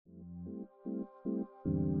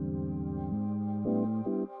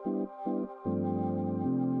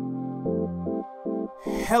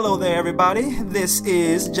Hello there, everybody. This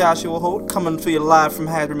is Joshua Holt coming for you live from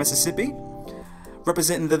Hattiesburg, Mississippi,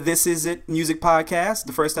 representing the This Is It music podcast.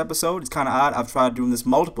 The first episode is kind of odd. I've tried doing this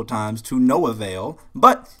multiple times to no avail,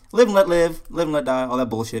 but live and let live, live and let die, all that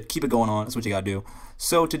bullshit. Keep it going on. That's what you gotta do.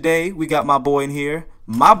 So today we got my boy in here,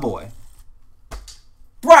 my boy,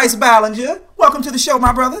 Bryce Ballinger. Welcome to the show,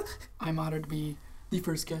 my brother. I'm honored to be the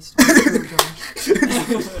first guest.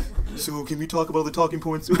 So can we talk about the talking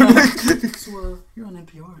points? So, you're on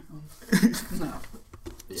NPR. No.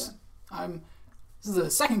 Yeah. This is the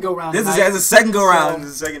second go-round. This is a second go-round.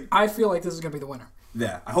 I feel like this is going to be the winner.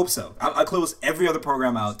 Yeah, I hope so. I close every other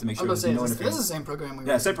program out to make sure there's no interference. This is the same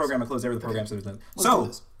program. Same program. I close every other program. Okay. So,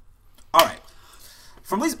 all right.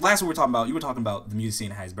 From last week we were talking about, you were talking about the music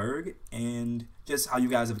scene in Hattiesburg and just how you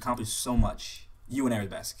guys have accomplished so much, you and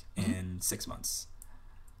Arabesque, in 6 months.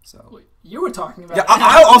 So wait, you were talking about. Yeah,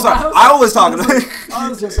 I was talking. I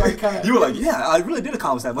was just like kind of. You were like, yeah, I really did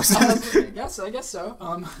accomplish that much. I guess so.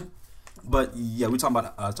 But yeah, we're talking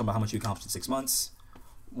about how much you accomplished in 6 months.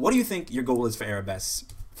 What do you think your goal is for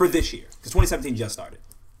Arabesque for this year? Because 2017 just started.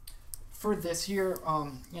 For this year,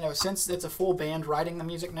 since it's a full band writing the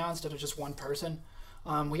music now instead of just one person,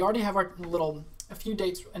 we already have a few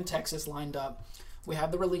dates in Texas lined up. We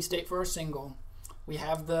have the release date for our single. We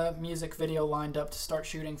have the music video lined up to start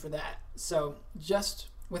shooting for that. So just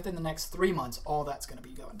within the next 3 months, all that's going to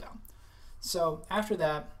be going down. So after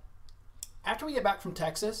that, after we get back from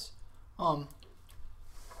Texas, we'll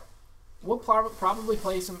probably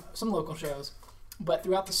play some local shows. But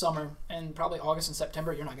throughout the summer and probably August and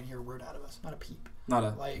September, you're not going to hear a word out of us. Not a peep. Not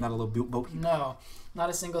a little boat peep? No, not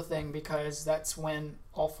a single thing, because that's when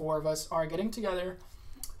all four of us are getting together,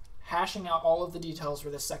 hashing out all of the details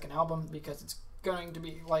for this second album, because it's going to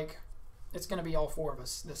be all four of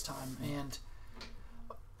us this time. And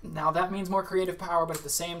now that means more creative power, but at the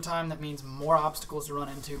same time that means more obstacles to run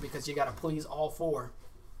into, because you got to please all four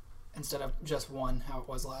instead of just one, how it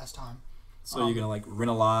was last time. So you're gonna rent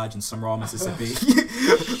a lodge in Summerall, Mississippi,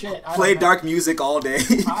 shit, play dark music all day.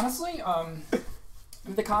 Honestly,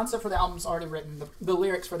 the concept for the album's already written. The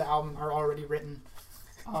lyrics for the album are already written.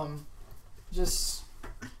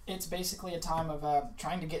 It's basically a time of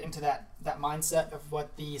trying to get into that mindset of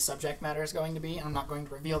what the subject matter is going to be, and I'm not going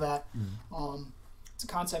to reveal that. It's a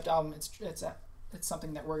concept album. It's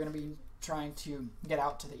something that we're going to be trying to get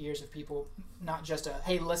out to the ears of people, not just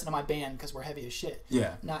hey, listen to my band because we're heavy as shit.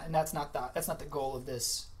 Yeah. And that's not the goal of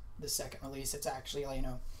this second release. It's actually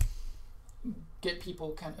get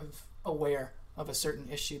people kind of aware of a certain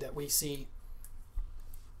issue that we see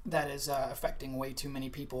that is affecting way too many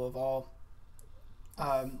people of all,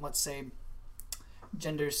 let's say,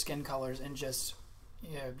 genders, skin colors, and just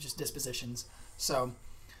dispositions. So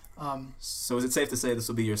is it safe to say this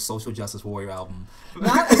will be your social justice warrior album?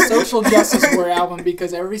 Not a social justice warrior album,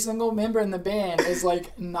 because every single member in the band is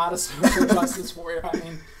not a social justice warrior. I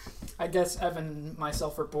mean, I guess Evan and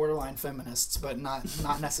myself are borderline feminists, but not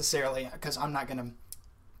necessarily, because I'm not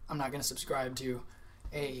gonna subscribe to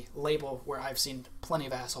a label where I've seen plenty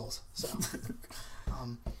of assholes. So,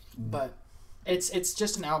 but it's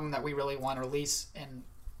just an album that we really want to release, and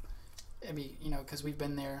because we've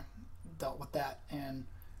been there, dealt with that, and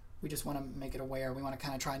we just want to make it aware. We want to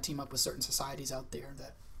kind of try and team up with certain societies out there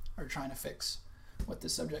that are trying to fix what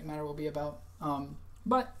this subject matter will be about.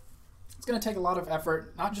 But it's going to take a lot of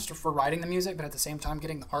effort, not just for writing the music, but at the same time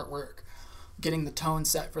getting the artwork, getting the tone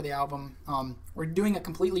set for the album. We're doing a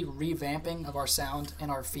completely revamping of our sound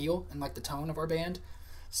and our feel and the tone of our band.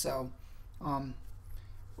 So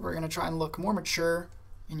we're going to try and look more mature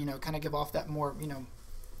and, kind of give off that more,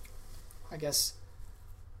 I guess,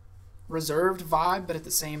 reserved vibe, but at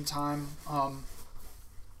the same time,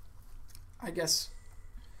 I guess,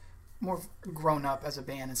 more grown up as a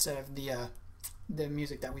band instead of the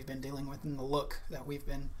music that we've been dealing with and the look that we've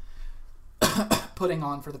been putting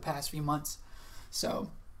on for the past few months.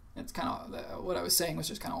 So it's kind of what I was saying was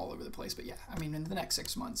just kind of all over the place. But yeah, I mean, in the next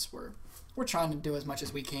 6 months, we're trying to do as much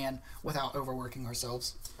as we can without overworking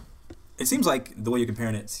ourselves. It seems like the way you're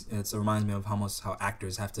comparing it reminds me of how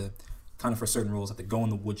actors have to, kind of for certain roles, have to go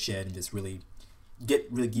in the woodshed and just really get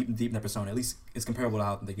really deep in that persona. At least it's comparable to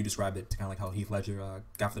how you described it, to kind of how Heath Ledger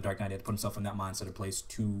got for The Dark Knight. He had to put himself in that mindset of place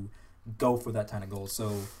to go for that kind of goal.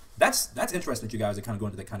 So that's interesting that you guys are kind of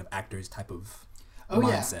going to that kind of actors type of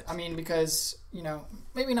mindset. Yeah. I mean, because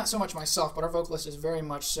maybe not so much myself, but our vocalist is very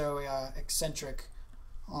much so eccentric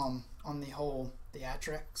on the whole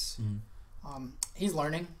theatrics. He's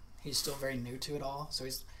learning. He's still very new to it all, so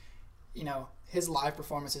he's his live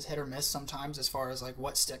performance is hit or miss sometimes as far as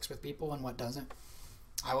what sticks with people and what doesn't.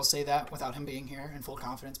 I will say that without him being here in full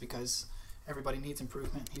confidence, because everybody needs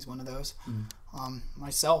improvement. He's one of those. Mm-hmm.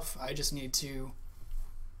 Myself, I just need to,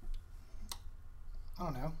 I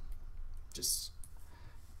don't know,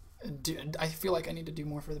 I feel like I need to do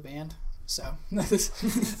more for the band. So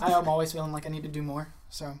I am always feeling like I need to do more.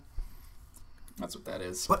 So that's what that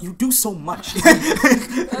is. But you do so much.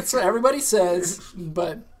 That's what everybody says.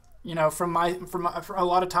 But you know, for a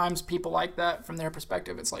lot of times, people like that from their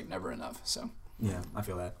perspective, it's like never enough. So yeah, I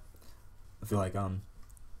feel that. I feel like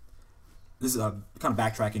this is kind of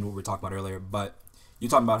backtracking to what we were talking about earlier. But you're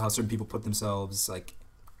talking about how certain people put themselves like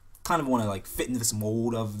kind of want to like fit into this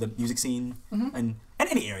mold of the music scene and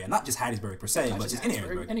any area, not just Hattiesburg per se, but just any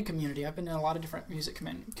area. Any community. I've been in a lot of different music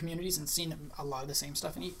communities and seen a lot of the same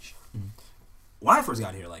stuff in each. Mm-hmm. When I first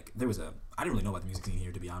got here, like I didn't really know about the music scene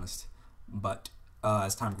here, to be honest. But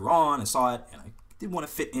as time grew on, I saw it, and I did want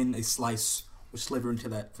to fit in a slice or sliver into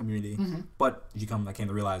that community. Mm-hmm. But I came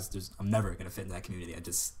to realize I'm never going to fit in that community.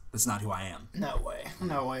 That's not who I am. No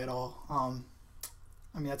way at all.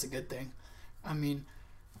 I mean, that's a good thing. I mean,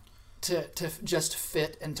 to just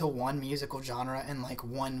fit into one musical genre and like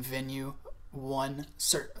one venue, one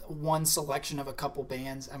selection of a couple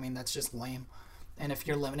bands, I mean, that's just lame. And if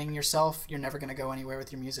you're limiting yourself, you're never going to go anywhere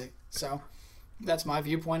with your music. So that's my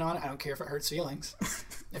viewpoint on it. I don't care if it hurts feelings.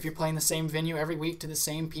 If you're playing the same venue every week to the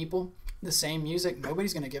same people, the same music,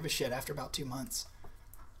 nobody's going to give a shit after about 2 months.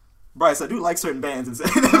 Bryce, I do like certain bands and say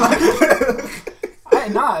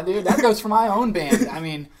nah, dude, that goes for my own band. I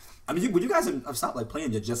mean, would you guys have stopped like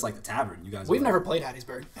playing just like the tavern? You guys, we've never played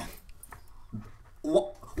Hattiesburg.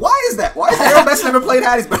 Why is that? Why has Arabesque never played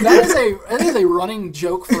Hattiesburg? That is a running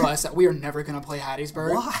joke for us that we are never going to play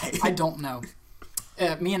Hattiesburg. Why? I don't know.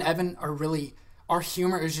 Me and Evan are really, our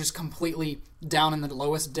humor is just completely down in the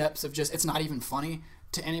lowest depths of just, it's not even funny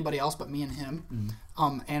to anybody else but me and him.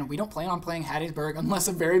 And we don't plan on playing Hattiesburg unless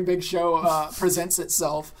a very big show presents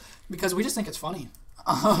itself, because we just think it's funny.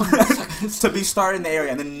 To be started in the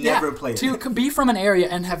area and then never play it. To be from an area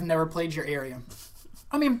and have never played your area.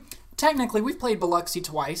 I mean, technically, we've played Biloxi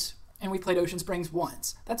twice, and we played Ocean Springs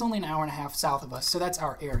once. That's only an hour and a half south of us, so that's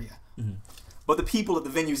our area. Mm-hmm. But the people at the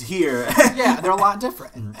venues here, yeah, they're a lot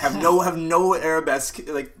different. have no Arabesque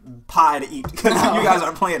like pie to eat because you guys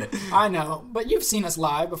aren't playing it. I know, but you've seen us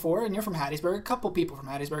live before, and you're from Hattiesburg. A couple people from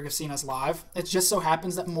Hattiesburg have seen us live. It just so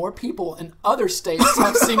happens that more people in other states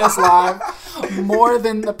have seen us live more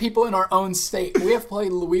than the people in our own state. We have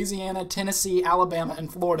played Louisiana, Tennessee, Alabama,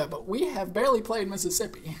 and Florida, but we have barely played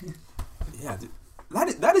Mississippi. Yeah, dude.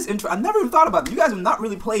 That is interesting. I never even thought about it. You guys have not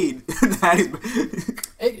really played Hattiesburg.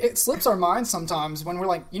 It slips our minds sometimes when we're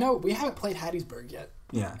like, we haven't played Hattiesburg yet.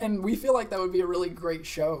 Yeah. And we feel like that would be a really great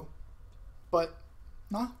show. But,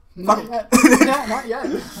 not yet. Yeah, not yet.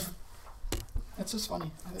 It's just funny.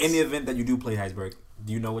 In the event that you do play Hattiesburg,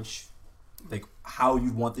 do you know how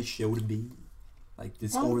you want the show to be? Like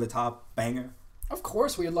this over-the-top banger? Of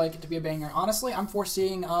course we would like it to be a banger. Honestly, I'm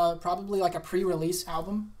foreseeing probably like a pre-release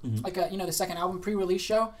album, like the second album pre-release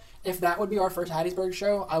show. If that would be our first Hattiesburg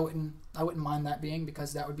show, I wouldn't mind that being,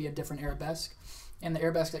 because that would be a different Arabesque. And the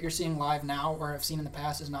Arabesque that you're seeing live now or have seen in the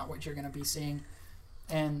past is not what you're going to be seeing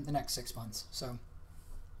in the next 6 months. So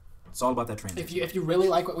it's all about that transition. If you really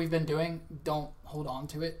like what we've been doing, don't hold on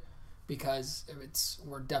to it, because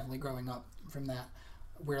we're definitely growing up from that.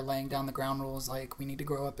 We're laying down the ground rules, like we need to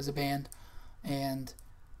grow up as a band. And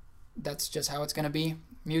that's just how it's going to be,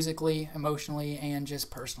 musically, emotionally, and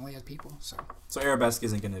just personally as people. So Arabesque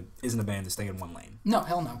isn't a band to stay in one lane. No,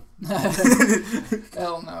 hell no.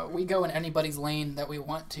 Hell no. We go in anybody's lane that we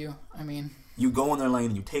want to. I mean, you go in their lane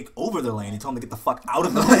and you take over their lane. You tell them to get the fuck out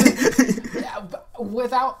of the lane. Yeah, but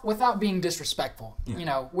without being disrespectful.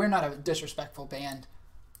 Yeah. We're not a disrespectful band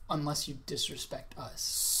unless you disrespect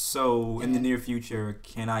us. So, in the near future,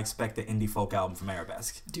 can I expect an indie folk album from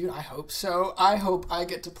Arabesque? Dude, I hope so. I hope I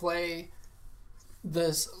get to play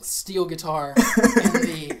the steel guitar and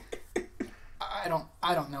the. I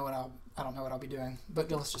don't know what I'll be doing,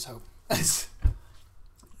 but let's just hope. Let's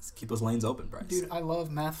keep those lanes open, Bryce. Dude, I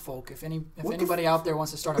love math folk. If anybody out there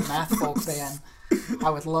wants to start a math folk band, I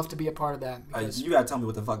would love to be a part of that. You gotta tell me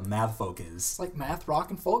what the fuck math folk is. It's like math, rock,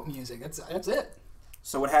 and folk music. That's it.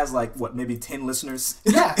 So it has maybe 10 listeners?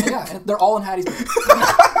 Yeah. And they're all in Hattiesburg.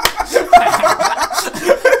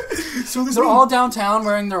 So they're all downtown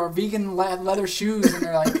wearing their vegan leather shoes, and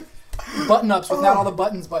they're like button-ups without all the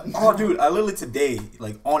buttons buttoned. Oh, dude, I literally today,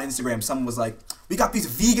 on Instagram, someone was like, we got these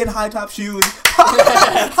vegan high-top shoes. How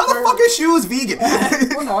the fuck is shoes vegan?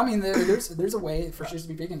 Well, no, I mean, there's a way for shoes to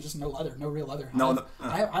be vegan, just no leather, no real leather.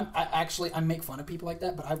 I make fun of people like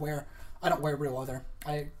that, but I don't wear real leather.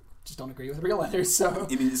 just don't agree with real letters. So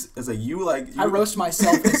I mean, it's like you I roast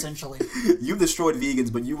myself essentially. You destroyed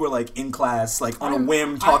vegans, but you were like in class, like on a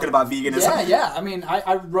whim, talking about veganism. Yeah. I mean,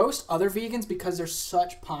 I roast other vegans because they're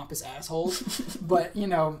such pompous assholes. But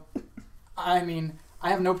I mean, I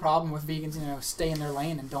have no problem with vegans, stay in their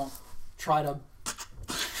lane and don't try to,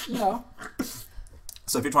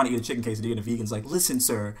 So if you're trying to eat a chicken quesadilla and a vegan's like, listen,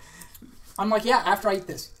 sir. I'm like, yeah, after I eat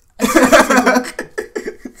this.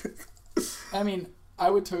 I mean, I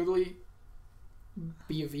would totally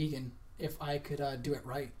be a vegan if I could do it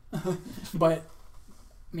right. But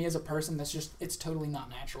me as a person, it's totally not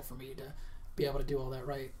natural for me to be able to do all that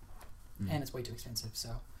right. And it's way too expensive,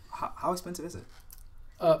 so. How expensive is it?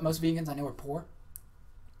 Most vegans I know are poor.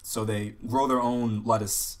 So they grow their own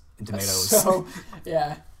lettuce and tomatoes. So,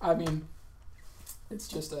 yeah, I mean, it's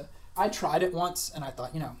just I tried it once and I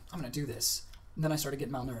thought, I'm going to do this. And then I started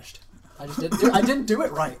getting malnourished. I didn't do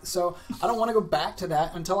it right. So I don't want to go back to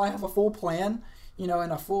that until I have a full plan,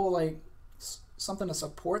 and a full, something to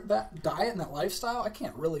support that diet and that lifestyle. I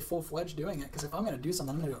can't really full-fledged doing it because if I'm going to do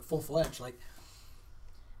something, I'm going to do it full-fledged.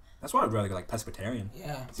 That's why I'd rather go pescatarian.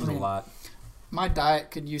 Yeah. Seems a lot. My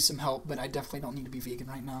diet could use some help, but I definitely don't need to be vegan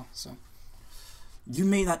right now. So you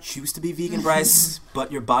may not choose to be vegan, Bryce, but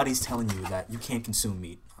your body's telling you that you can't consume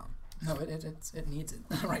meat. No, it needs it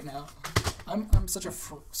right now. I'm such a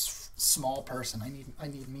small person. I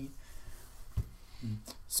need meat.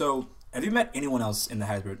 So, have you met anyone else in the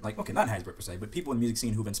Hattiesburg, not in Hattiesburg per se, but people in the music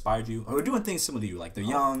scene who've inspired you or are doing things similar to you, like they're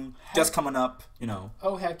young, just coming up,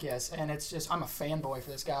 Oh heck yes, and it's just I'm a fanboy for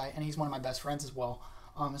this guy, and he's one of my best friends as well.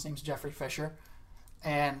 His name's Jeffrey Fisher,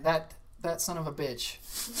 and that son of a bitch.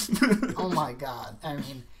 Oh my god! I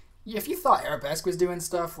mean, if you thought Arabesque was doing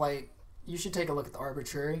stuff you should take a look at the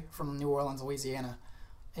Arbitrary from New Orleans, Louisiana,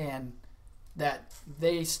 and that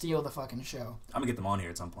they steal the fucking show. I'm gonna get them on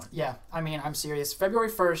here at some point. Yeah, I mean, I'm serious.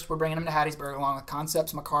 February 1st, we're bringing them to Hattiesburg along with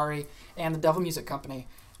Concepts, Macari, and the Devil Music Company,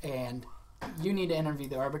 and you need to interview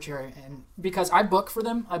the Arbitrary, and because I book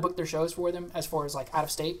their shows for them as far as out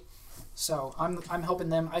of state. So I'm helping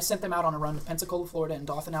them. I sent them out on a run to Pensacola, Florida, and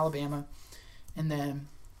Dothan, Alabama, and then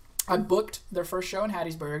I booked their first show in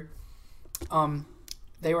Hattiesburg.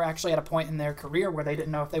 They were actually at a point in their career where they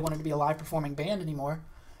didn't know if they wanted to be a live performing band anymore.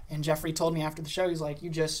 And Jeffrey told me after the show, he's like,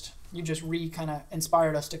 you just kind of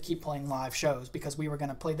inspired us to keep playing live shows because we were going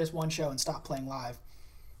to play this one show and stop playing live.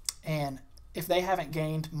 And if they haven't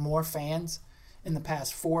gained more fans in the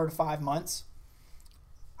past 4 to 5 months,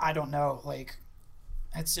 I don't know.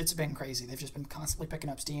 It's been crazy. They've just been constantly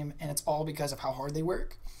picking up steam, and it's all because of how hard they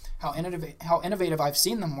work, how innovative I've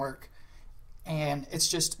seen them work, and it's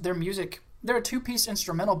just their music. They're a 2-piece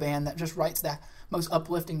instrumental band that just writes the most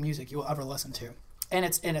uplifting music you'll ever listen to. And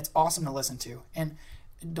it's awesome to listen to. And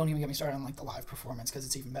don't even get me started on the live performance because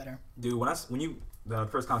it's even better. Dude, the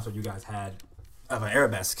first concert you guys had of an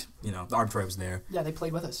Arabesque, the Arbitrary was there. Yeah, they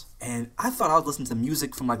played with us. And I thought I was listening to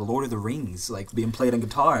music from Lord of the Rings, being played on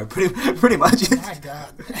guitar, pretty much. My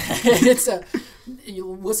God, you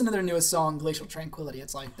listen to their newest song, Glacial Tranquility.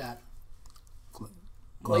 It's like that.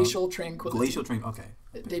 Glacial Tranquility. Okay.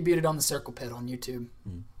 It debuted on the Circle Pit on YouTube.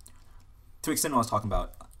 To extend what I was talking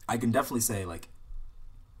about, I can definitely say,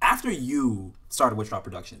 after you started Witchdraw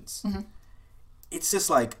Productions, it's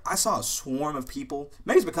just I saw a swarm of people.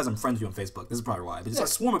 Maybe it's because I'm friends with you on Facebook. This is probably why. But it's a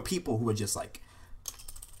swarm of people who are just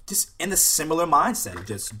in a similar mindset of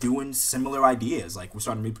just doing similar ideas. We're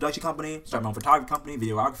starting a new production company, starting my own photography company,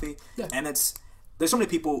 videography. Yeah. And there's so many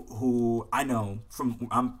people who I know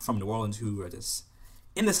I'm from New Orleans who are just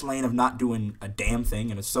in this lane of not doing a damn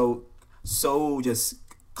thing and are so just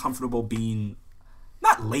comfortable being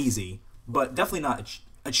not lazy, but definitely not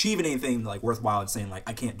achieving anything worthwhile and saying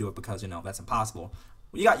I can't do it because that's impossible.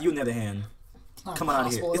 Well, you got you on the other hand coming out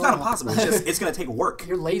of here. It's not impossible. It's just it's gonna take work.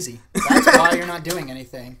 You're lazy. That's why you're not doing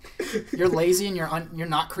anything. You're lazy and you're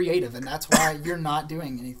not creative, and that's why you're not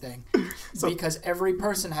doing anything. Because every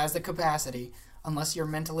person has the capacity, unless you're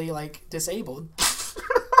mentally disabled.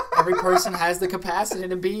 Every person has the capacity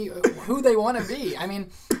to be who they want to be. I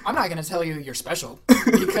mean, I'm not going to tell you you're special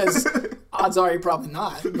because odds are you're probably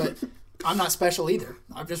not, but I'm not special either.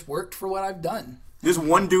 I've just worked for what I've done. There's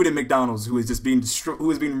one dude at McDonald's who is just being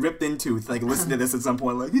ripped into listen to this at some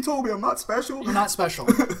point he told me I'm not special. You're not special.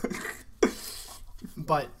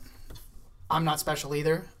 But I'm not special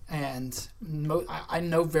either, and I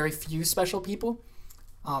know very few special people.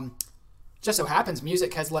 Just so happens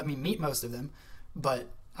music has let me meet most of them, but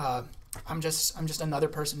I'm just another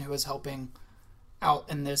person who is helping out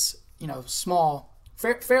in this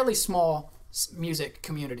fairly small music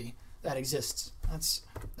community that exists. That's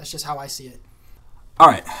just how I see it. All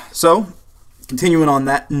right, so continuing on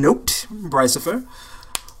that note, Brycifer,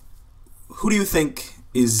 who do you think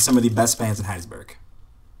is some of the best bands in Hattiesburg?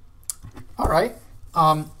 All right.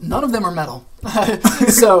 None of them are metal.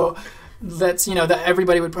 So that's, that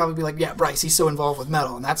everybody would probably be like, yeah, Bryce, he's so involved with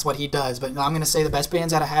metal, and that's what he does. But I'm going to say the best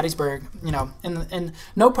bands out of Hattiesburg, in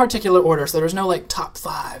no particular order. So there's no, like, top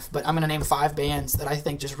 5. But I'm going to name 5 bands that I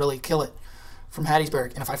think just really kill it from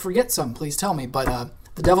Hattiesburg. And if I forget some, please tell me. But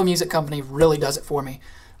the Devil Music Company really does it for me.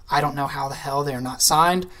 I don't know how the hell they're not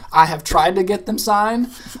signed. I have tried to get them signed,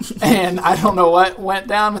 and I don't know what went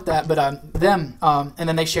down with that. But them, and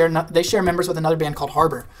then they share members with another band called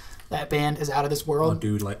Harbor. That band is out of this world. Oh,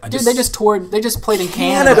 dude, they just toured. They just played in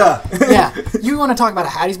Canada. Yeah, you want to talk about a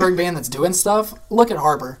Hattiesburg band that's doing stuff? Look at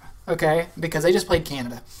Harbor, okay? Because they just played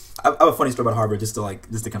Canada. I have a funny story about Harbor, just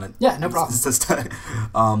to kind of no problem.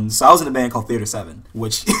 So I was in a band called Theater 7,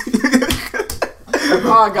 which.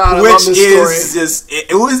 Oh God, I love this story. Just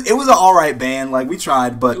it was an alright band. Like we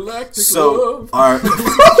tried, but Galactic so love. our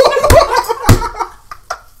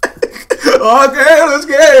okay, let's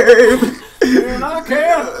game. And I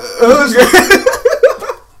can't.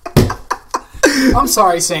 I'm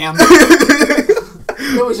sorry, Sam.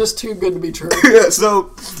 It was just too good to be true. Yeah,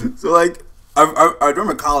 so like our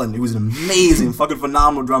drummer Colin, who was an amazing, fucking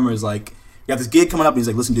phenomenal drummer, is like, we got this gig coming up, and he's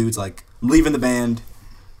like, listen, dudes, like, I'm leaving the band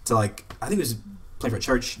to, like, I think it was playing for a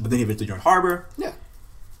church, but then he eventually joined Harbor. Yeah.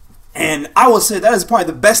 And I will say that is probably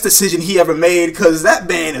the best decision he ever made, because that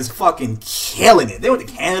band is fucking killing it. They went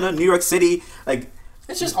to Canada, New York City, like.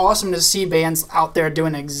 It's just awesome to see bands out there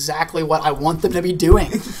doing exactly what I want them to be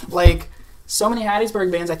doing. Like, so many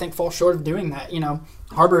Hattiesburg bands, I think, fall short of doing that.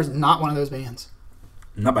 Harbor is not one of those bands.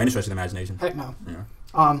 Not by any stretch of the imagination. Heck no.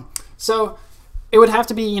 Yeah. So it would have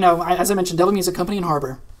to be, as I mentioned, Devil Music Company and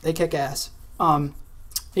Harbor. They kick ass.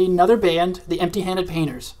 Another band, the Empty Handed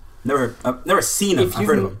Painters. Never seen them. I've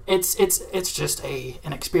heard of them. It's just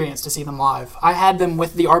an experience to see them live. I had them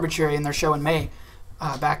with the Arbitrary in their show in May,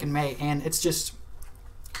 back in May, and it's just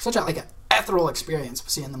such an ethereal experience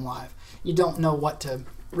seeing them live. You don't know what to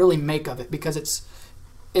really make of it, because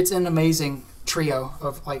it's an amazing trio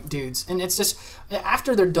of like dudes, and it's just,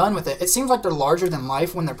 after they're done with it, it seems like they're larger than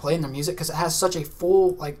life when they're playing their music, because it has such a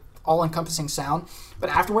full, like, all-encompassing sound. But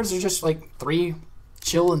afterwards, they're just like 3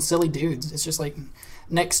 chill and silly dudes. It's just like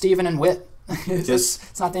Nick, Steven, and Whit.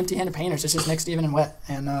 It's not the Empty Handed Painters. It's just Nick, Steven, and Whit,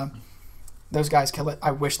 and those guys kill it.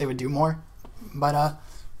 I wish they would do more, but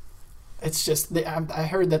it's just, I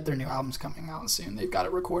heard that their new album's coming out soon. They've got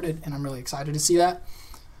it recorded, and I'm really excited to see that.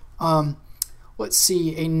 Let's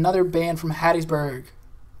see, another band from Hattiesburg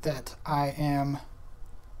that I am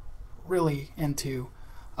really into.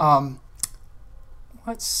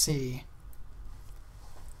 Let's see.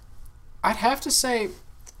 I'd have to say,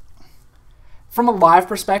 from a live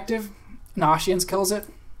perspective, Noshians kills it,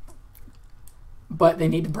 but they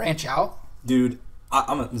need to branch out. Dude,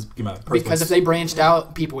 I'm gonna give my personal, because if they branched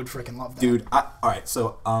out, people would freaking love that. Dude, alright,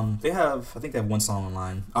 so I think they have one song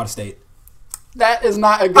online, Out of State. That is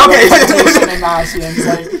not a good representation in Noshians.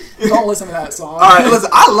 Like, don't listen to that song. Alright, listen,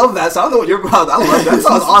 I love that song. I don't know what you're about. I love that. That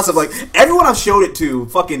song's awesome. Like, everyone I've showed it to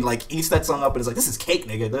fucking, like, eats that song up and is like, this is cake,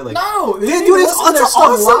 nigga. They're like, no, dude, it's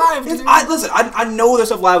awesome. Live, dude. I know their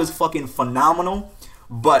stuff live is fucking phenomenal,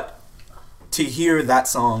 but to hear that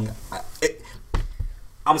song, I'm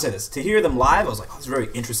gonna say this. To hear them live, I was like, oh, it's a very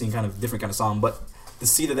interesting, kind of different kind of song. But to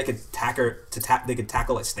see that they could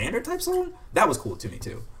tackle a standard type song, that was cool to me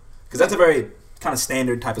too. Because that's a very kind of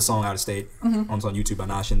standard type of song, Out of State. Mm-hmm. On YouTube by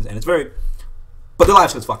Noshians, and it's very. But the live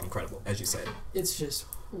show is fucking incredible, as you said. It's just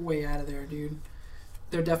way out of there, dude.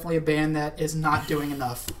 They're definitely a band that is not doing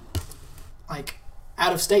enough. Like,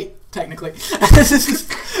 out of state, technically.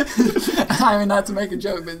 I mean, not to make a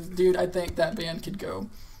joke, but dude, I think that band could go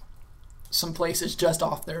some places just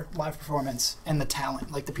off their live performance and the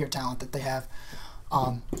talent, like the pure talent that they have.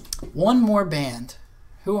 One more band.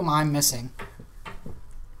 Who am I missing?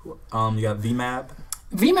 You got VMAB.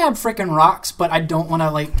 VMAB freaking rocks, but I don't want to,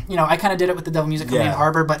 like, I kind of did it with the Devil Music Company in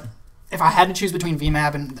Harbor, but if I had to choose between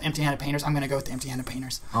VMAB and the Empty Handed Painters, I'm going to go with the Empty Handed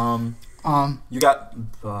Painters. You got...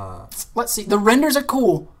 let's see. The Renders are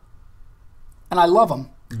cool, and I love them.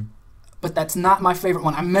 But that's not my favorite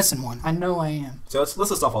one. I'm missing one. I know I am. So let's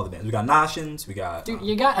list off all the bands. We got Noshians. We got... Dude,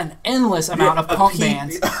 you got an endless amount of punk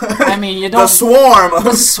bands. I mean, you don't... The swarm!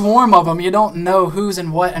 The swarm of them. You don't know who's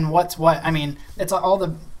and what and what's what. I mean, it's all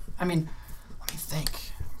the... I mean, let me think.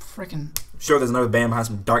 Freaking... Sure, there's another band behind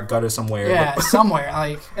some dark gutter somewhere. Yeah, somewhere.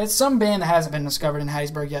 Like, it's some band that hasn't been discovered in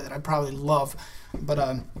Hattiesburg yet that I'd probably love.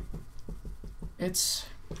 But, it's...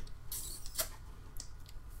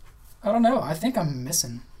 I don't know. I think I'm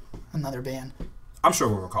missing another band. I'm sure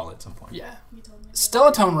we'll recall it at some point. Yeah.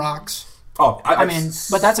 Stellatone rocks. Oh, I mean,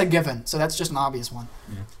 but that's a given, so that's just an obvious one.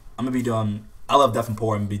 I'm gonna be doing. I love Deaf and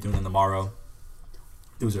Poor. I'm gonna be doing them tomorrow.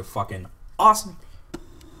 Those are fucking awesome.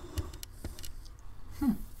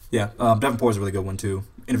 Yeah, Deaf and Poor is a really good one too.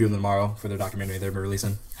 Interviewing them tomorrow for their documentary they're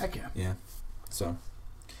releasing. Heck yeah. Yeah. So,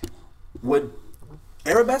 would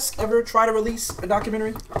Arabesque ever try to release a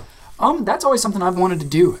documentary? That's always something I've wanted to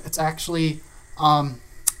do. It's actually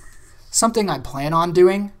something I plan on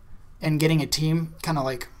doing and getting a team kind of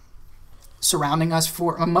like surrounding us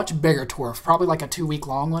for a much bigger tour, probably like a 2-week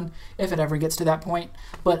long one if it ever gets to that point.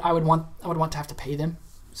 But I would want to have to pay them.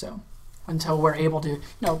 So until we're able to,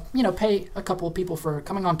 pay a couple of people for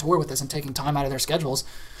coming on tour with us and taking time out of their schedules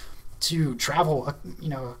to travel, a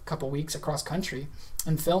couple weeks across country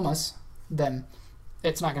and film us, then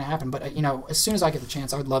it's not going to happen. But, as soon as I get the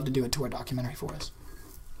chance, I would love to do a tour documentary for us.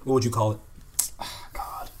 What would you call it? Oh,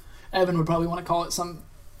 God. Evan would probably want to call it some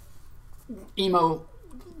emo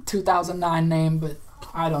 2009 name, but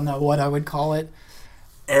I don't know what I would call it.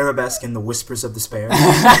 Arabesque and the Whispers of Despair.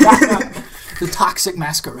 The Toxic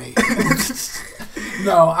Masquerade.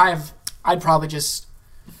 No, I'd probably just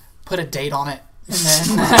put a date on it. And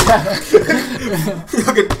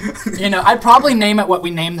then, I'd probably name it what we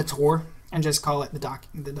named the tour and just call it the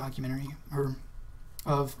documentary or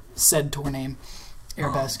of said tour name,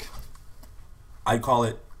 Arabesque. I'd call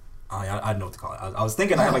it. I don't know what to call it. I was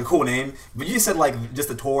thinking I had like a cool name, but you said like just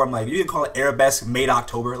the tour. I'm like, you can call it Arabesque Made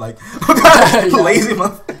October, like lazy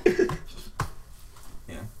month.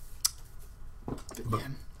 Yeah, but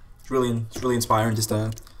it's really inspiring just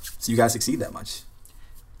to see you guys succeed that much.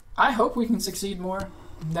 I hope we can succeed more.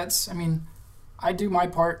 I do my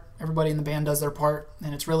part. Everybody in the band does their part,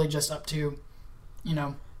 and it's really just up to,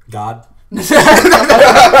 God. Yeah,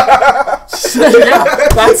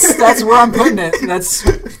 that's where I'm putting it.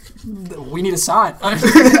 We need a sign. But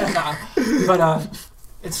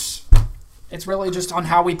it's really just on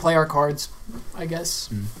how we play our cards, I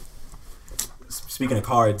guess. Speaking of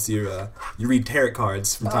cards, you read tarot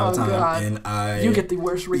cards from time to time, God. and you get the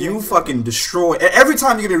worst reading. You fucking destroy every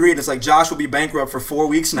time you get me reading. It's like Josh will be bankrupt for 4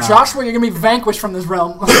 weeks now. Joshua, you're gonna be vanquished from this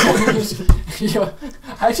realm. I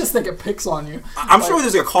just think it picks on you. I'm sure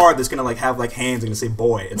there's a card that's gonna have hands and gonna say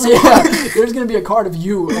boy. There's gonna be a card of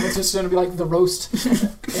you, and it's just gonna be like the roast.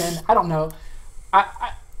 And I don't know.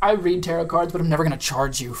 I read tarot cards, but I'm never gonna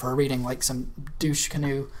charge you for reading like some douche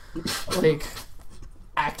canoe,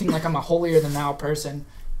 acting like I'm a holier than thou person.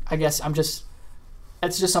 I guess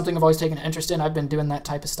it's just something I've always taken an interest in. I've been doing that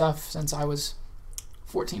type of stuff since I was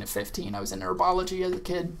 14 or 15. I was in herbology as a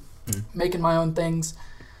kid, making my own things,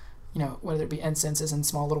 whether it be incenses and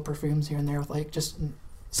small little perfumes here and there with just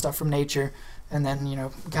stuff from nature, and then,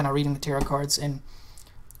 kind of reading the tarot cards. And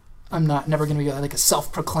I'm never going to be like a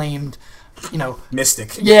self-proclaimed,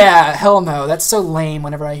 mystic. Yeah, hell no. That's so lame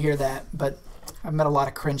whenever I hear that. But I've met a lot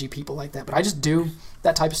of cringy people like that. But I just do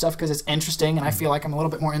that type of stuff because it's interesting, and I feel like I'm a little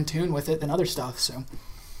bit more in tune with it than other stuff. So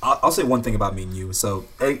I'll say one thing about me and you. So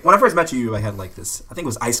when I first met you, I had this, I think it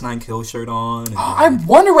was Ice Nine Kill shirt on. And, I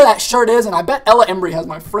wonder where that shirt is, and I bet Ella Embry has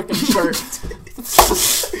my freaking shirt.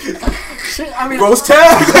 Roast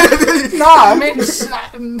tag?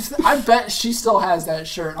 I bet she still has that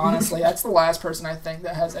shirt, honestly. That's the last person I think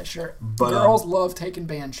that has that shirt. But, girls love taking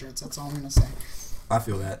band shirts, that's all I'm going to say. I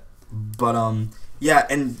feel that. But, yeah,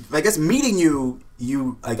 and I guess meeting you,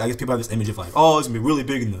 I guess people have this image of he's going to be really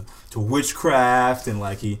big into witchcraft, and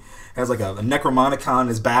he has a Necromonicon in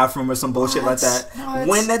his bathroom or some bullshit like that.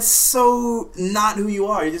 When that's so not who you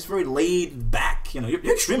are. You're just very laid back. You're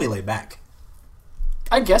extremely laid back.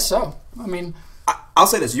 I guess so. I'll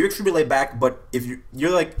say this: you're extremely laid back, but if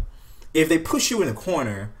if they push you in a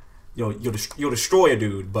corner, you'll destroy a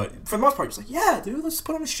dude. But for the most part, you're just yeah, dude, let's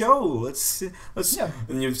put on a show. Let's. Yeah.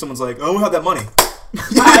 And then someone's like, I don't have that money.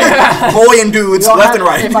 Boy and dudes left and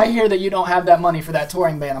right. If I hear that you don't have that money for that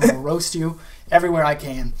touring band, I'm gonna roast you everywhere I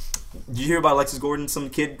can. Did you hear about Alexis Gordon? Some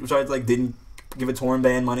kid didn't give a touring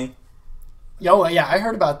band money. Yo, yeah, I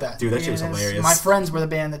heard about that. Dude, that shit was hilarious. My friends were the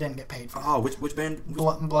band that didn't get paid for it. Oh, which band?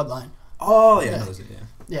 Bloodline. Oh, yeah.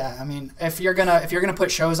 Yeah, if you're gonna put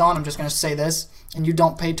shows on, I'm just gonna say this, and you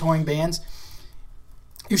don't pay touring bands,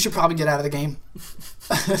 you should probably get out of the game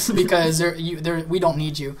because we don't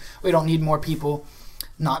need you. We don't need more people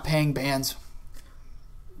not paying bands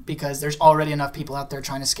because there's already enough people out there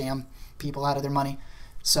trying to scam people out of their money.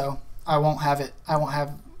 So I won't have it. I won't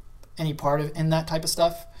have any part in that type of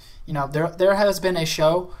stuff. There has been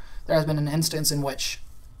an instance in which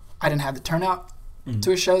I didn't have the turnout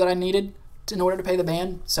to a show that I needed in order to pay the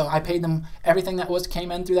band. So I paid them everything that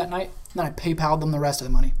came in through that night, and then I PayPal'd them the rest of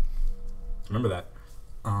the money. Remember that.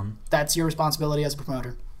 That's your responsibility as a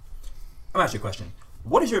promoter. I'll ask you a question.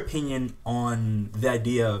 What is your opinion on the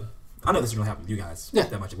idea I know this doesn't happen with you guys Yeah.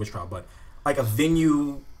 that much at Witch Trial, but like a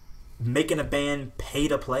venue making a band pay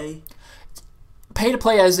to play? Pay to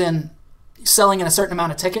play as in selling in a certain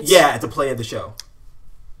amount of tickets? Yeah, to play at the show.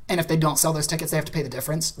 And if they don't sell those tickets, they have to pay the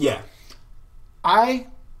difference? Yeah.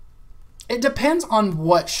 It depends on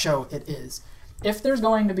what show it is. If there's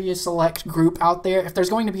going to be a select group out there, if there's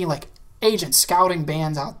going to be like agents scouting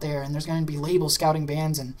bands out there, and there's going to be labels scouting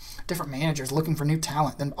bands and different managers looking for new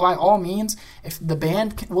talent, then by all means, if the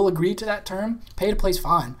band will agree to that term, pay to play's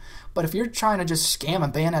fine. But if you're trying to just scam a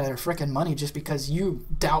band out of their freaking money just because you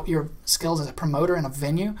doubt your skills as a promoter in a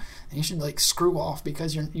venue, then you should like screw off,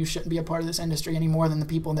 because you shouldn't be a part of this industry any more than the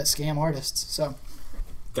people that scam artists. So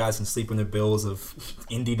guys can sleep on their bills of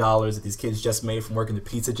indie dollars that these kids just made from working the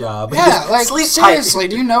pizza job. Yeah, like sleep seriously,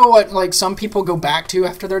 tight. do you know what like some people go back to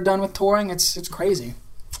after they're done with touring? It's crazy.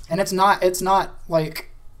 And it's not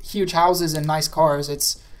like huge houses and nice cars.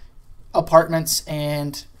 It's apartments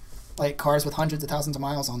and like cars with hundreds of thousands of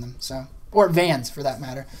miles on them. So, or vans for that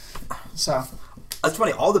matter. So That's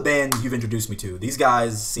funny. All the bands you've introduced me to, these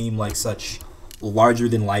guys seem like such larger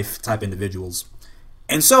than life type individuals.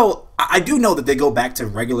 And so I do know that they go back to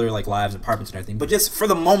regular like lives, apartments, and everything. But just for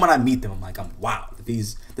the moment I meet them, I'm like, wow, that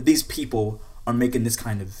these people are making this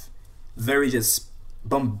kind of very just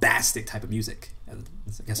bombastic type of music.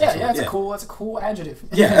 That's a cool adjective.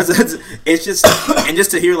 Yeah, it's just and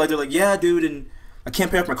just to hear like they're like, yeah, dude, and I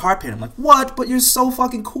can't pay off my car payment. I'm like, what? But you're so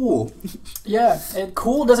fucking cool. Yeah, and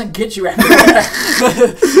cool doesn't get you anywhere.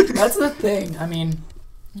 That's the thing. I mean,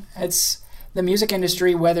 it's the music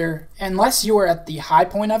industry, unless you are at the high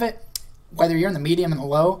point of it, whether you're in the medium and the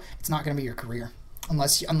low, it's not going to be your career.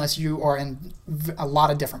 Unless you are in a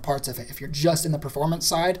lot of different parts of it. If you're just in the performance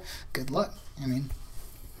side, good luck. I mean,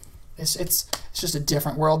 it's just a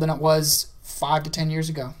different world than it was 5 to 10 years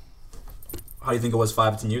ago. How do you think it was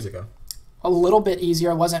 5 to 10 years ago? A little bit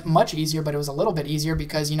easier. It wasn't much easier, but it was a little bit easier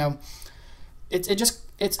because,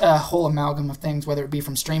 it's a whole amalgam of things, whether it be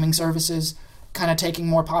from streaming services kind of taking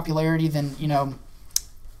more popularity than,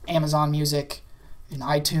 Amazon Music and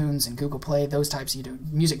iTunes and Google Play, those types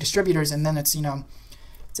of music distributors. And then it's,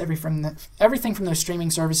 it's everything from those streaming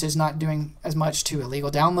services not doing as much to illegal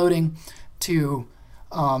downloading to,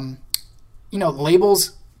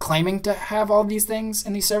 labels claiming to have all these things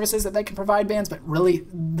and these services that they can provide bands, but really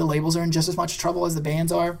the labels are in just as much trouble as the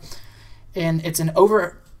bands are. And it's an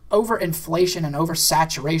over-inflation and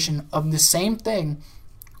oversaturation of the same thing.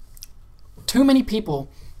 Too many people,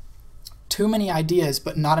 too many ideas,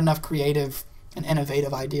 but not enough creative and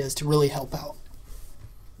innovative ideas to really help out.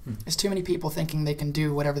 There's too many people thinking they can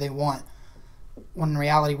do whatever they want, when in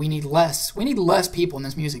reality we need less. We need less people in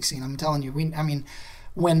this music scene. I'm telling you.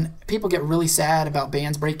 When people get really sad about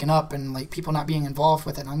bands breaking up and like people not being involved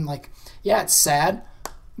with it, I'm like, yeah, it's sad,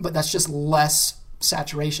 but that's just less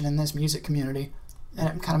saturation in this music community, and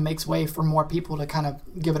it kind of makes way for more people to kind of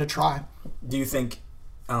give it a try. Do you think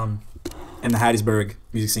in the Hattiesburg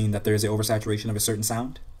music scene that there is an oversaturation of a certain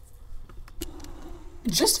sound?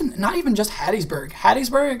 Not even just Hattiesburg.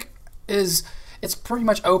 Hattiesburg it's pretty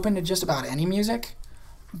much open to just about any music.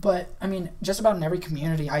 But, just about in every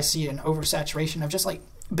community I see an oversaturation of just, like,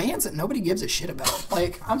 bands that nobody gives a shit about.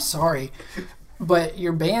 Like, I'm sorry, but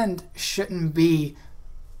your band shouldn't be...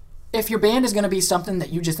 If your band is going to be something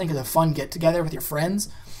that you just think is a fun get-together with your friends,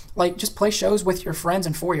 like, just play shows with your friends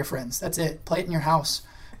and for your friends. That's it. Play it in your house.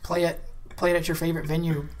 Play it at your favorite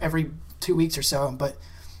venue every 2 weeks or so. But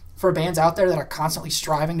for bands out there that are constantly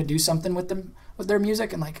striving to do something with their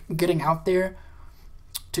music and, like, getting out there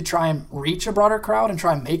to try and reach a broader crowd and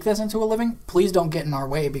try and make this into a living, please don't get in our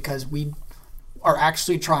way, because we are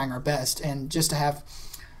actually trying our best. And just to have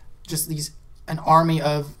an army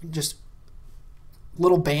of just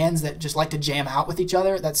little bands that just like to jam out with each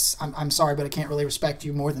other, I'm sorry, but I can't really respect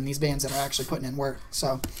you more than these bands that are actually putting in work.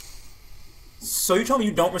 So you're telling me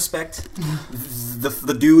you don't respect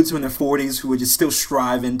the dudes who are in their 40s who are just still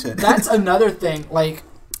striving to... That's another thing. Like,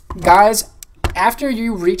 guys, after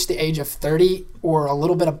you reach the age of 30 or a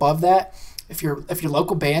little bit above that, if your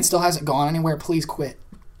local band still hasn't gone anywhere, please quit.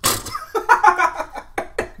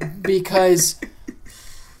 Because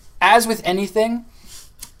as with anything,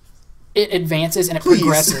 it advances and it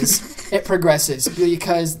progresses. It progresses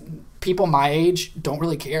because people my age don't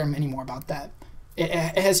really care anymore about that. It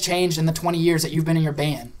has changed in the 20 years that you've been in your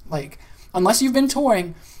band. Like, unless you've been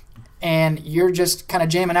touring and you're just kind of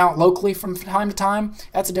jamming out locally from time to time,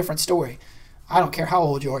 that's a different story. I don't care how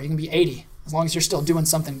old you are. You can be 80 as long as you're still doing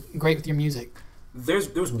something great with your music. There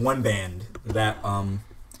was one band that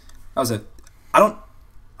was it. I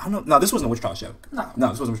I don't know. No, this wasn't a Witch Trial show. No,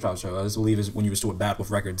 this wasn't a Witch Trial show. I just believe is when you were still with Bad Wolf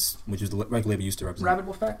Records, which is the record label you used to represent. Rabid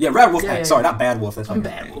Wolf Pack? Yeah, Rabid Wolf Pack. Sorry, not Bad Wolf. That's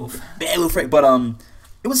Bad Wolf. Bad Wolf. But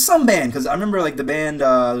it was some band because I remember like the band. It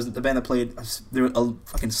was the band that played. They were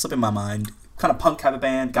fucking slipping my mind. Kind of punk type of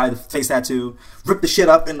band. Guy with a face tattoo. Ripped the shit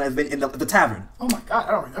up in the tavern. Oh my god,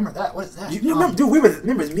 I don't remember that. What is that? You remember, dude?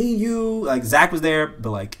 Remember it's me, you, like Zach was there, but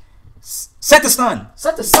like. Set the Stun.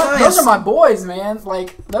 Those are my boys, man.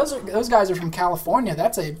 Like those guys are from California.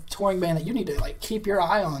 That's a touring band that you need to like keep your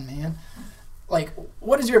eye on, man. Like,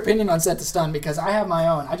 what is your opinion on Set the Stun? Because I have my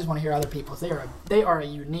own. I just want to hear other people's. They are a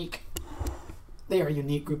unique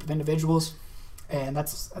group of individuals, and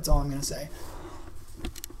that's all I'm gonna say.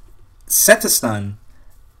 Set the Stun.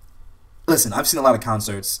 Listen, I've seen a lot of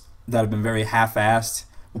concerts that have been very half-assed.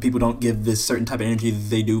 When people don't give this certain type of energy that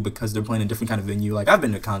they do because they're playing a different kind of venue. Like, I've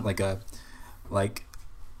been to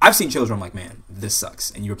I've seen shows where I'm like, man, this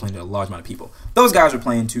sucks. And you were playing to a large amount of people. Those guys were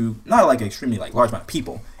playing to not like an extremely like large amount of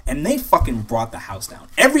people. And they fucking brought the house down.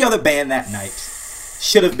 Every other band that night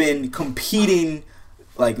should have been competing.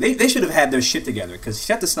 Like, they should have had their shit together. Because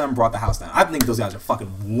Set the Stun brought the house down. I think those guys are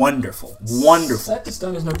fucking wonderful. Wonderful. Set the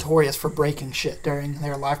Stun is notorious for breaking shit during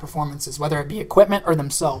their live performances, whether it be equipment or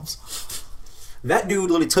themselves. That dude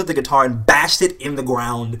literally took the guitar and bashed it in the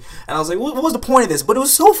ground. And I was like, what was the point of this? But it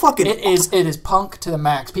was so fucking... It is punk to the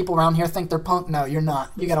max. People around here think they're punk. No, you're not.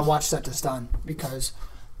 You gotta watch Set to Stun. Because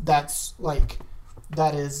that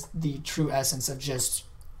is the true essence of just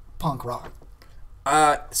punk rock.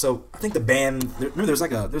 So I think the band... Remember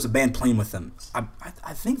there was a band playing with them. I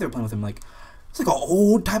think they were playing with them like... It's like an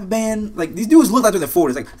old type of band. Like, these dudes look like they're in their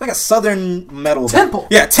 40s. It's like a southern metal Temple.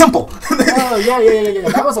 Band. Yeah, Temple. Oh, yeah.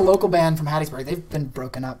 That was a local band from Hattiesburg. They've been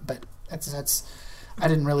broken up, but that's I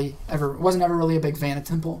wasn't ever really a big fan of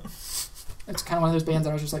Temple. It's kind of one of those bands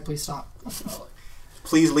that I was just like, please stop.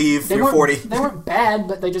 Please leave. You're 40. They weren't bad,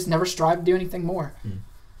 but they just never strived to do anything more.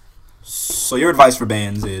 So your advice for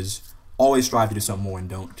bands is always strive to do something more and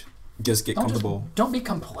don't just get comfortable. Don't be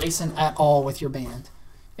complacent at all with your band.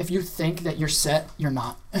 If you think that you're set, you're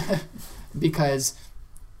not. Because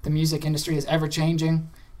the music industry is ever changing.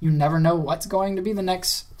 You never know what's going to be the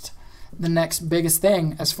next biggest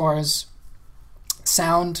thing as far as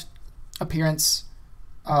sound, appearance,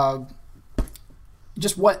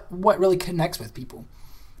 just what really connects with people.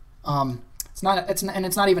 It's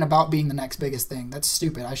not even about being the next biggest thing. That's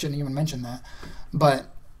stupid. I shouldn't even mention that. But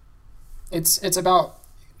it's about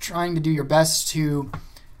trying to do your best to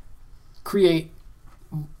create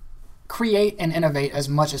and innovate as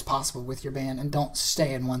much as possible with your band, and don't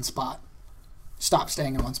stay in one spot. Stop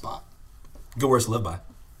staying in one spot. Good words to live by.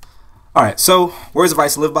 All right, so words of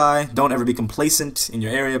advice to live by. Don't ever be complacent in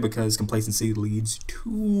your area because complacency leads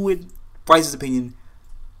to, in Bryce's opinion,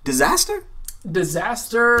 disaster?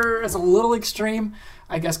 Disaster is a little extreme.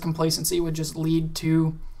 I guess complacency would just lead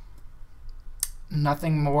to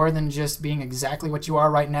nothing more than just being exactly what you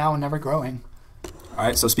are right now and never growing. All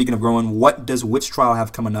right, so speaking of growing, what does Witch Trial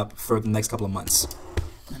have coming up for the next couple of months?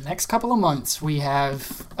 The next couple of months, we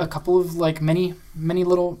have a couple of like many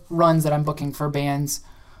little runs that I'm booking for bands,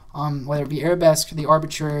 whether it be Arabesque, The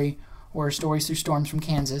Arbitrary, or Stories Through Storms from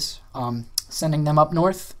Kansas. Sending them up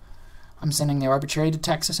north. I'm sending The Arbitrary to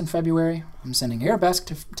Texas in February. I'm sending Arabesque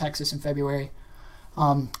to Texas in February.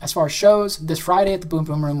 As far as shows, this Friday at the Boom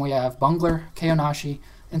Boom Room, we have Bungler, Keonashi,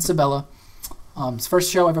 and Sabella. It's the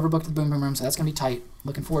first show I've ever booked at the Boom Boom Room, so that's going to be tight.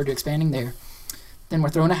 Looking forward to expanding there. Then we're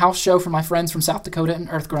throwing a house show for my friends from South Dakota and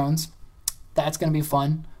Earthgroans. That's going to be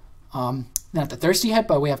fun. Then at the Thirsty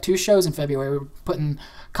Hippo, we have 2 shows in February. We're putting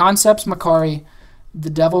Concepts, Macari, The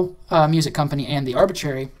Devil Music Company, and The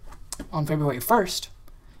Arbitrary on February 1st.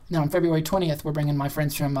 And then on February 20th, we're bringing my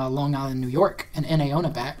friends from Long Island, New York, and Iona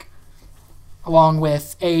back, along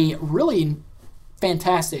with a really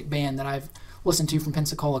fantastic band that I've listened to from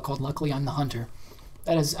Pensacola called Luckily I'm the Hunter.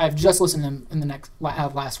 I've just listened to them in the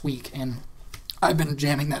last week, and I've been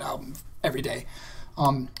jamming that album every day.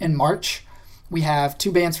 In March, we have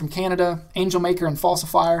 2 bands from Canada, Angel Maker and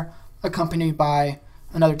Falsifier, accompanied by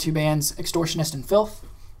another 2 bands, Extortionist and Filth.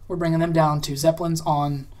 We're bringing them down to Zeppelin's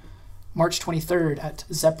on March 23rd at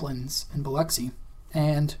Zeppelin's in Biloxi.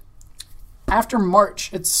 And after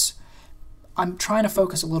March, I'm trying to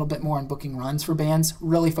focus a little bit more on booking runs for bands,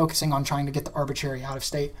 really focusing on trying to get the Arbitrary out of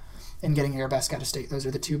state and getting Arabesque out of state. Those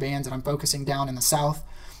are the 2 bands that I'm focusing down in the South.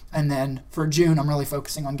 And then for June, I'm really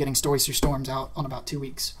focusing on getting Stories Through Storms out on about 2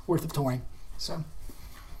 weeks worth of touring. So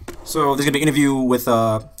there's going to be an interview with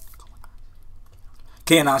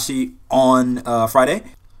Keonashi on Friday.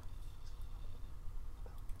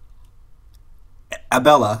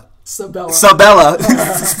 Sabella. Sabella.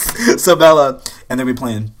 And they'll be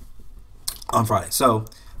playing on Friday. So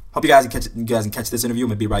hope you guys can catch this interview. I'm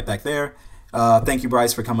gonna be right back there. Thank you,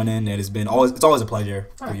 Bryce, for coming in. It's always a pleasure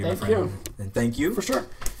for you, my friend. You. And thank you for sure.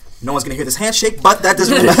 No one's gonna hear this handshake, but that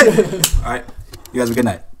doesn't matter. All right, you guys have a good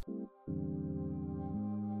night.